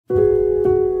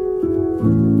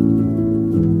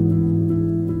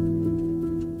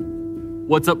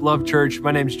What's up, Love Church?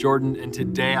 My name's Jordan, and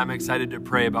today I'm excited to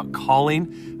pray about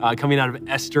calling, coming out of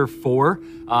Esther 4.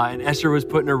 And Esther was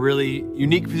put in a really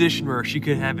unique position where she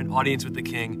could have an audience with the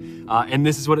king. And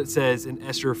this is what it says in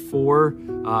Esther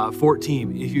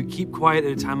 4:14. If you keep quiet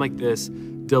at a time like this,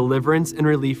 deliverance and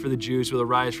relief for the Jews will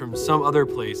arise from some other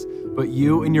place, but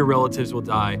you and your relatives will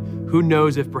die. Who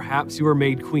knows if perhaps you were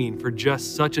made queen for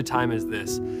just such a time as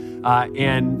this?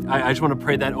 And I just want to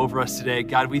pray that over us today.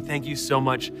 God, we thank you so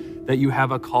much that you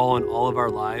have a call on all of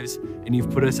our lives, and you've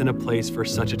put us in a place for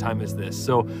such a time as this.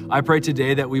 So I pray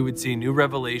today that we would see new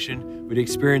revelation, we'd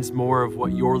experience more of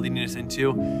what you're leading us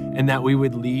into, and that we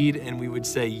would lead and we would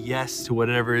say yes to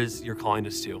whatever it is you're calling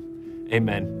us to.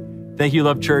 Amen. Thank you,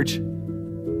 Love Church.